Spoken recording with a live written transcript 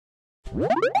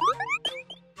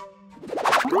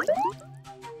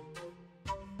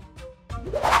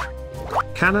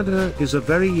Canada is a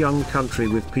very young country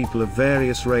with people of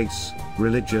various race,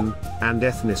 religion, and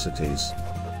ethnicities.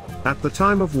 At the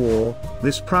time of war,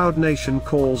 this proud nation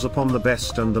calls upon the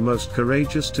best and the most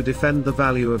courageous to defend the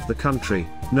value of the country,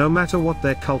 no matter what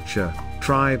their culture,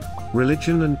 tribe,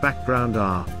 religion and background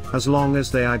are, as long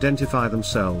as they identify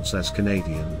themselves as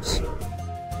Canadians.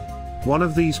 One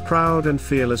of these proud and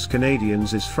fearless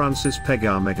Canadians is Francis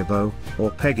Pegah Megabo,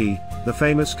 or Peggy, the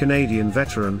famous Canadian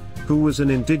veteran, who was an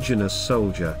Indigenous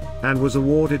soldier, and was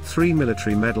awarded 3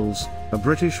 military medals, a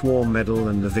British War Medal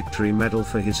and a Victory Medal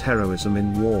for his heroism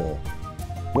in war.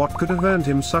 What could have earned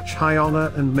him such high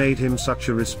honor and made him such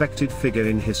a respected figure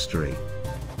in history?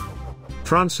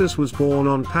 Francis was born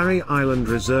on Parry Island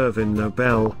Reserve in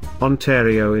Nobel,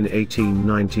 Ontario in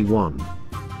 1891.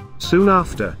 Soon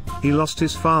after, he lost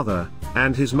his father,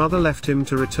 and his mother left him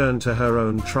to return to her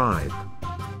own tribe.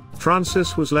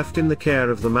 Francis was left in the care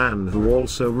of the man who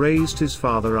also raised his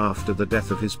father after the death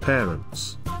of his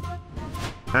parents.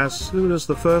 As soon as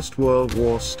the First World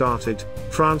War started,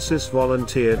 Francis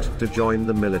volunteered to join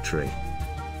the military.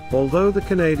 Although the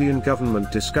Canadian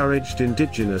government discouraged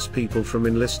Indigenous people from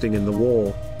enlisting in the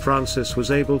war, Francis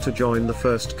was able to join the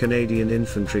 1st Canadian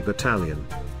Infantry Battalion.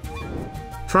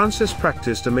 Francis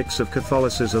practiced a mix of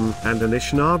Catholicism and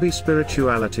Anishinaabe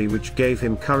spirituality which gave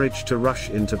him courage to rush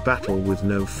into battle with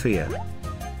no fear.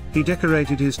 He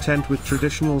decorated his tent with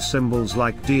traditional symbols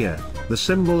like deer, the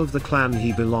symbol of the clan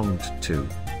he belonged to.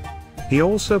 He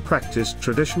also practiced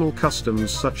traditional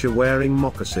customs such as wearing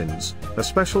moccasins, a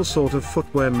special sort of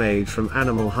footwear made from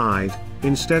animal hide,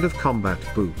 instead of combat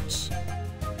boots.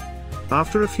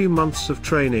 After a few months of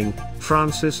training,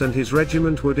 Francis and his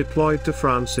regiment were deployed to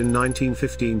France in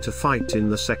 1915 to fight in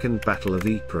the Second Battle of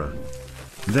Ypres.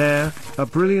 There, a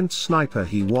brilliant sniper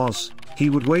he was, he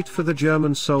would wait for the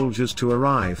German soldiers to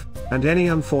arrive, and any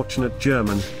unfortunate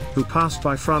German who passed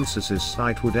by Francis's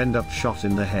sight would end up shot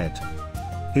in the head.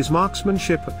 His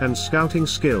marksmanship and scouting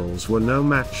skills were no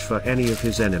match for any of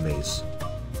his enemies.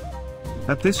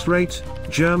 At this rate,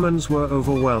 Germans were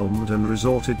overwhelmed and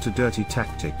resorted to dirty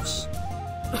tactics.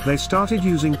 They started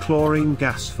using chlorine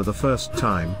gas for the first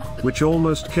time, which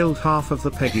almost killed half of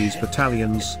the Peggy's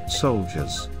battalion's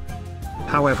soldiers.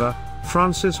 However,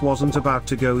 Francis wasn't about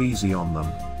to go easy on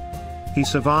them. He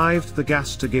survived the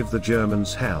gas to give the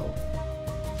Germans hell.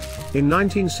 In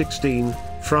 1916,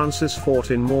 Francis fought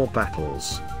in more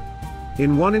battles.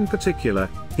 In one in particular,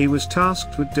 he was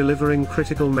tasked with delivering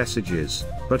critical messages,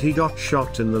 but he got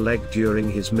shot in the leg during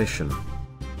his mission.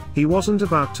 He wasn't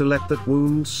about to let that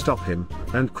wound stop him,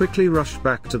 and quickly rushed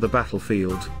back to the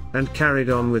battlefield, and carried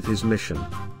on with his mission.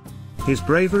 His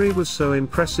bravery was so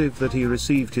impressive that he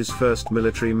received his first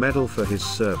military medal for his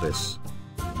service.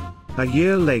 A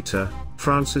year later,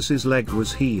 Francis's leg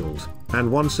was healed, and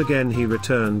once again he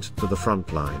returned to the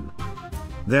front line.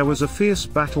 There was a fierce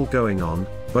battle going on,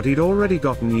 but he'd already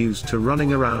gotten used to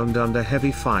running around under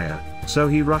heavy fire, so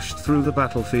he rushed through the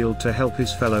battlefield to help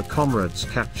his fellow comrades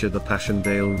capture the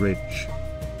Passchendaele Ridge.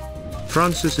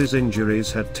 Francis's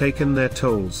injuries had taken their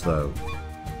tolls though.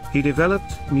 He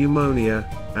developed pneumonia,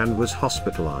 and was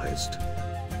hospitalized.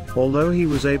 Although he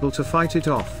was able to fight it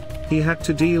off, he had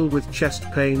to deal with chest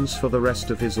pains for the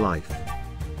rest of his life.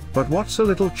 But what's a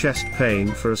little chest pain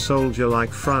for a soldier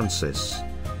like Francis?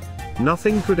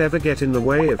 Nothing could ever get in the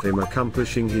way of him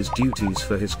accomplishing his duties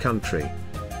for his country.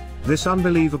 This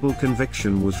unbelievable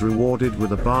conviction was rewarded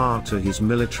with a bar to his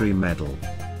military medal.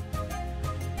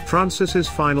 Francis's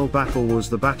final battle was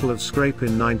the Battle of Scrape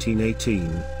in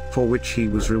 1918, for which he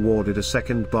was rewarded a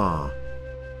second bar.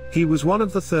 He was one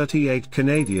of the 38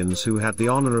 Canadians who had the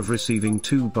honor of receiving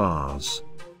 2 bars.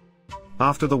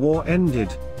 After the war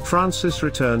ended, Francis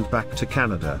returned back to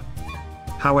Canada.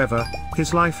 However,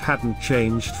 his life hadn't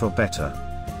changed for better.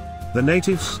 The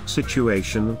natives'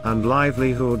 situation and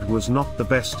livelihood was not the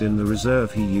best in the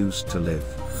reserve he used to live.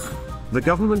 The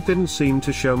government didn't seem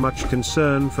to show much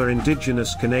concern for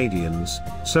Indigenous Canadians,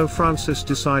 so Francis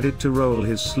decided to roll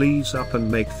his sleeves up and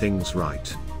make things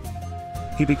right.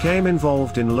 He became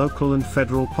involved in local and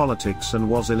federal politics and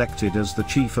was elected as the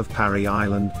chief of Parry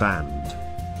Island Band.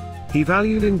 He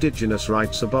valued Indigenous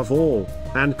rights above all,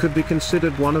 and could be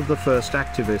considered one of the first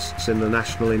activists in the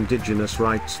national Indigenous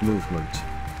rights movement.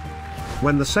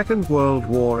 When the Second World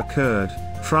War occurred,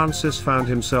 Francis found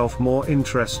himself more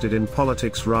interested in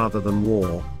politics rather than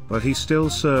war, but he still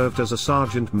served as a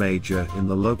sergeant major in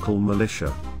the local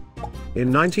militia.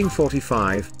 In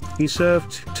 1945, he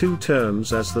served 2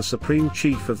 terms as the Supreme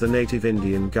Chief of the Native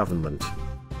Indian government.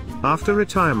 After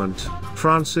retirement,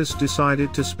 Francis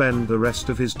decided to spend the rest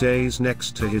of his days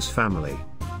next to his family.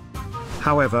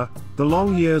 However, the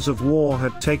long years of war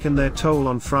had taken their toll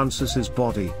on Francis's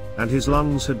body, and his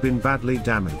lungs had been badly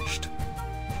damaged.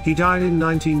 He died in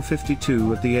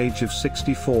 1952 at the age of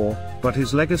 64, but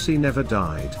his legacy never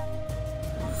died.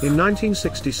 In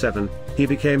 1967, he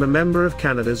became a member of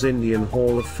Canada's Indian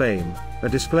Hall of Fame, a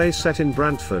display set in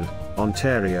Brantford,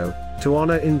 Ontario, to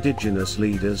honor Indigenous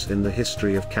leaders in the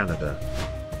history of Canada.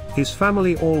 His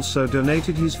family also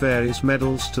donated his various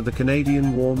medals to the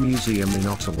Canadian War Museum in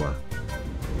Ottawa.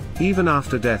 Even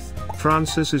after death,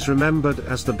 Francis is remembered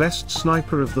as the best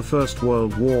sniper of the First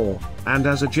World War, and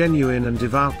as a genuine and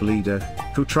devout leader,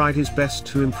 who tried his best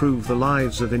to improve the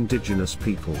lives of Indigenous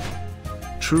people.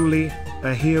 Truly,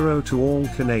 a hero to all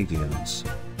Canadians.